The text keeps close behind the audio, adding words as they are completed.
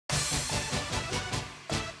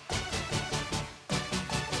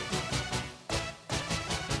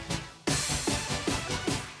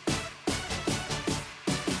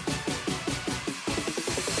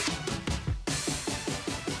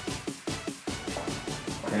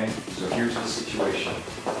Okay, so here's the situation.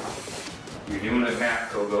 You're doing a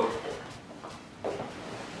map, COGO.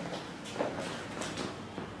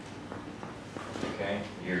 Okay,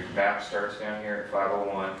 your map starts down here at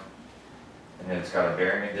 501, and then it's got a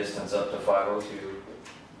bearing and distance up to 502.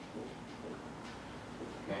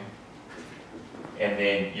 Okay, and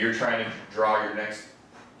then you're trying to draw your next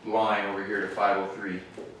line over here to 503.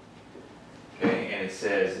 Okay, and it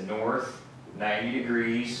says north 90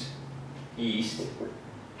 degrees east.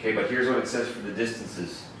 Okay, but here's what it says for the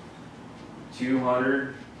distances.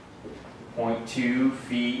 200.2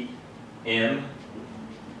 feet M,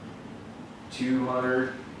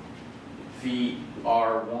 200 feet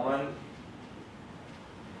R1,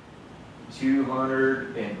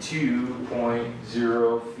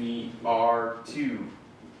 202.0 feet R2.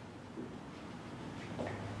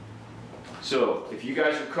 So, if you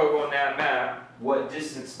guys are COGO on that map, what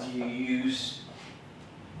distance do you use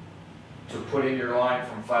to put in your line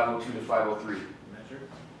from 502 to 503? Measured.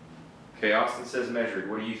 Okay, Austin says measured.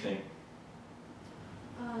 What do you think?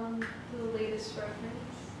 The latest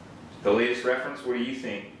reference. The latest reference, what do you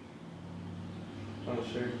think? Oh,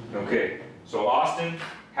 sure. Okay, so Austin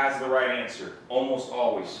has the right answer, almost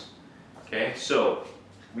always. Okay, so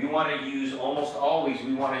we want to use, almost always,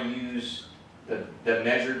 we want to use the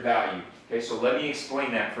measured value. Okay, so let me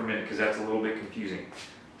explain that for a minute because that's a little bit confusing.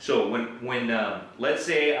 So when let's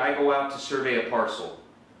say I go out to survey a parcel.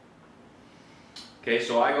 Okay,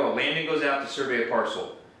 so Landon goes out to survey a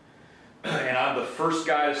parcel. And I'm the first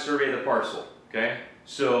guy to survey the parcel. Okay,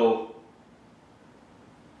 so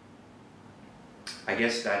I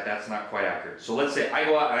guess that's not quite accurate. So let's say I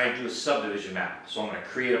go out and I do a subdivision map. So I'm going to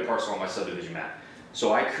create a parcel on my subdivision map.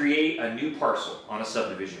 So I create a new parcel on a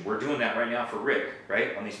subdivision. We're doing that right now for Rick,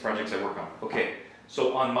 right? On these projects I work on. Okay,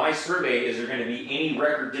 so on my survey, is there going to be any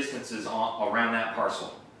record distances around that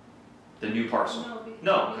parcel? The new parcel?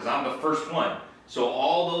 No, because I'm the first one. So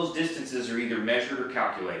all those distances are either measured or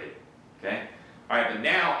calculated. Okay? Alright, but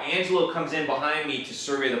now Angelo comes in behind me to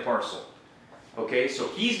survey the parcel. Okay, so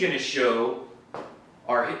he's going to show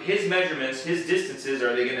his measurements, his distances,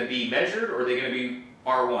 are they going to be measured or are they going to be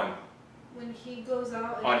R1? When he goes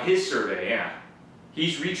out on his survey, yeah.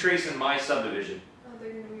 He's retracing my subdivision. Oh,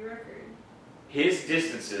 they're going to be record. His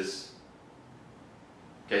distances.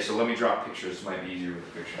 Okay, so let me draw a picture. This might be easier with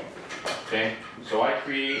a picture. Okay, so I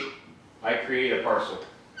create a parcel.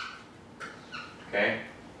 Okay,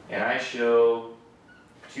 and I show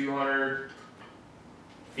 200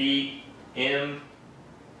 feet M,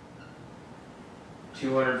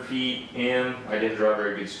 200 feet M. I didn't draw a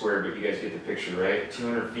very good square, but you guys get the picture, right?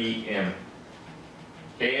 200 feet M.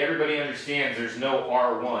 Okay, everybody understands there's no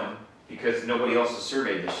R1 because nobody else has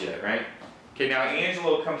surveyed this yet, right? Okay, now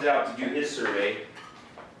Angelo comes out to do his survey.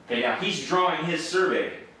 Okay, now he's drawing his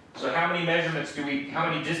survey. So how many measurements how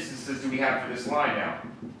many distances do we have for this line now?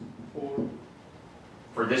 4.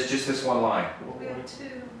 For just this one line? We have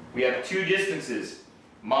 2. We have 2 distances.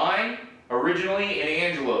 Mine, originally, and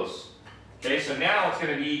Angelo's. Okay, so now it's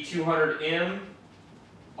going to be 200 M,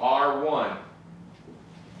 R1.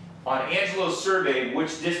 On Angelo's survey,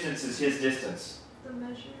 which distance is his distance? The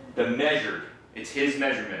measured. The measured. It's his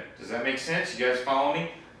measurement. Does that make sense? You guys follow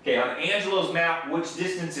me? Okay, on Angelo's map, which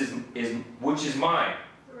distance is mine?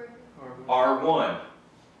 The record. R1.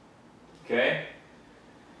 Okay?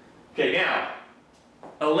 Okay, now,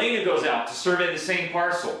 Elena goes out to survey the same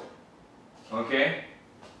parcel. Okay?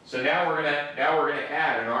 So now we're gonna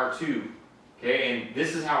add an R2. Okay, and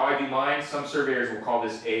this is how I do mine. Some surveyors will call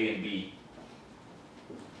this A and B.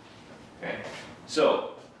 Okay,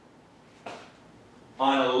 so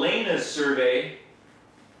on Elena's survey,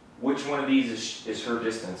 which one of these is her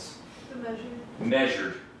distance? The measured.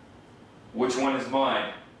 Measured. Which one is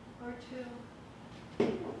mine? R2.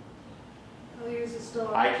 Oh, yours is still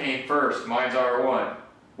R2. I came first. Mine's R1.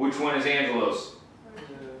 Which one is Angelo's?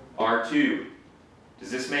 R2.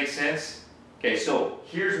 Does this make sense? Okay, so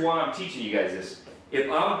here's why I'm teaching you guys this.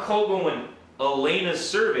 If I'm COGOing Elena's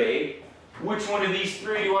survey, which one of these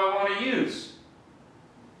 3 do I want to use?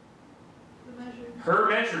 The measured. Her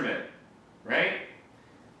measurement, right?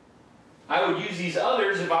 I would use these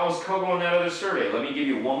others if I was COGOing that other survey. Let me give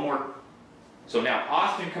you one more. So now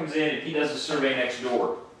Austin comes in and he does a survey next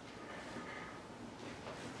door.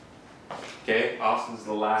 Okay, Austin's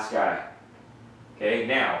the last guy. Okay,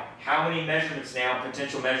 now, how many measurements now,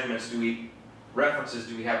 potential measurements references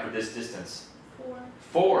do we have for this distance? 4.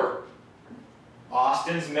 4.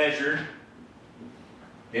 Austin's measured.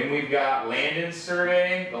 Then we've got Landon's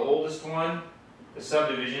survey, the oldest one, the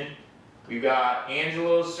subdivision. We've got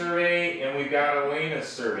Angelo's survey, and we've got Elena's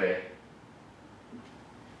survey.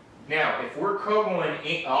 Now, if we're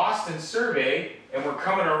COGOing Austin's survey and we're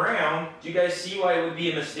coming around, do you guys see why it would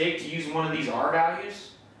be a mistake to use one of these R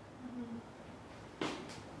values?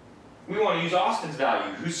 We want to use Austin's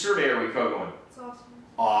value. Whose survey are we COGOing? It's awesome.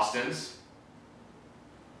 Austin's.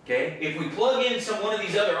 Okay? If we plug in one of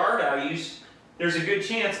these other R values, there's a good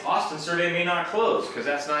chance Austin's survey may not close because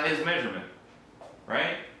that's not his measurement.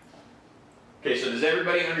 Right? Okay, so does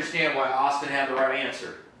everybody understand why Austin had the right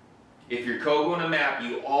answer? If you're COGOing a map,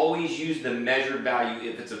 you always use the measured value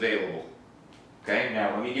if it's available. Okay,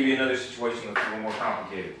 now let me give you another situation that's a little more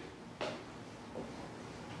complicated.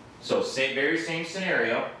 So, very same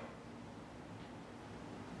scenario.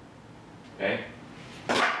 Okay,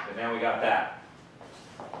 but now we got that.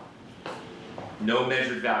 No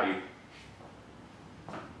measured value.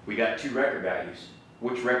 We got 2 record values.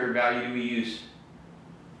 Which record value do we use?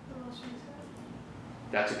 The most recent.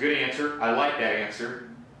 That's a good answer. I like that answer.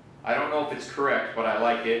 I don't know if it's correct, but I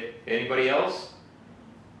like it. Anybody else?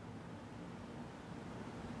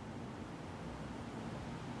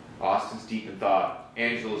 Austin's deep in thought.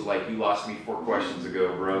 Angela's like, you lost me 4 questions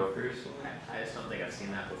ago, bro. I just don't think I've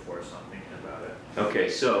seen that before, so I'm thinking about it. Okay,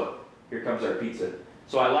 so here comes our pizza.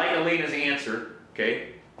 So I like Elena's answer, okay,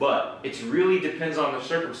 but it really depends on the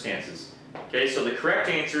circumstances. Okay, so the correct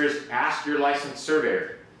answer is ask your licensed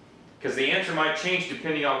surveyor, because the answer might change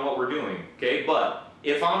depending on what we're doing, okay? But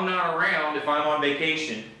if I'm not around, if I'm on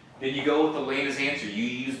vacation, then you go with Elena's answer. You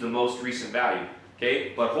use the most recent value,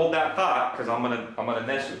 okay? But hold that thought, because I'm gonna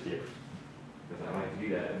mess with you, because I like to do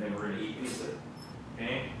that, and then we're gonna eat pizza,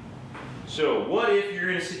 okay? So what if you're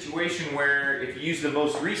in a situation where if you use the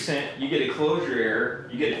most recent, you get a closure error,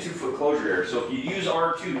 you get a 2-foot closure error. So if you use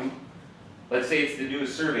R2, let's say it's the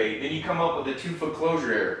newest survey, then you come up with a 2-foot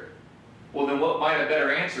closure error. Well, then what might a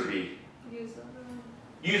better answer be? Use the other one.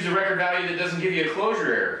 Use the record value that doesn't give you a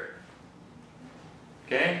closure error.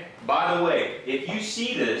 Okay? By the way, if you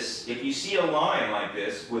see this, if you see a line like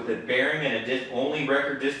this with a bearing and only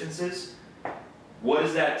record distances, what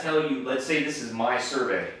does that tell you? Let's say this is my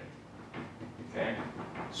survey. Okay?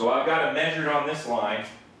 So I've got it measured on this line,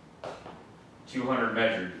 200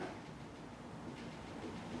 measured.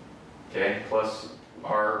 Okay? Plus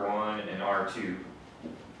R1 and R2.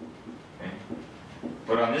 Okay?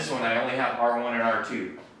 But on this one, I only have R1 and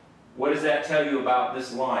R2. What does that tell you about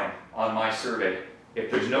this line on my survey? If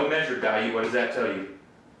there's no measured value, what does that tell you?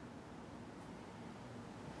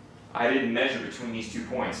 I didn't measure between these 2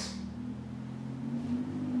 points.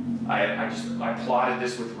 I plotted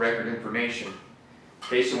this with record information.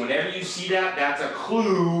 Okay, so whenever you see that, that's a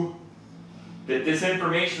clue that this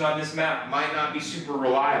information on this map might not be super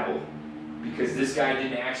reliable because this guy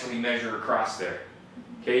didn't actually measure across there.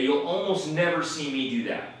 Okay, you'll almost never see me do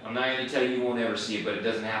that. I'm not going to tell you you won't ever see it, but it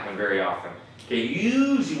doesn't happen very often. Okay,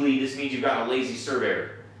 usually this means you've got a lazy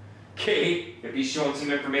surveyor. Okay, if he's showing some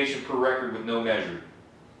information per record with no measure.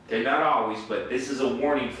 Okay, not always, but this is a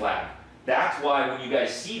warning flag. That's why when you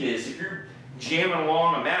guys see this, if you're jamming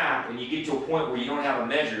along a map and you get to a point where you don't have a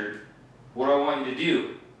measured, what do I want you to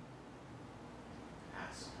do?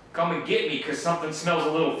 Come and get me because something smells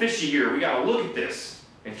a little fishy here. We got to look at this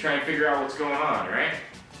and try and figure out what's going on, right?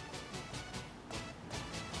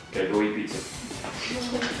 Okay, go eat pizza.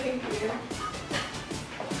 Thank you.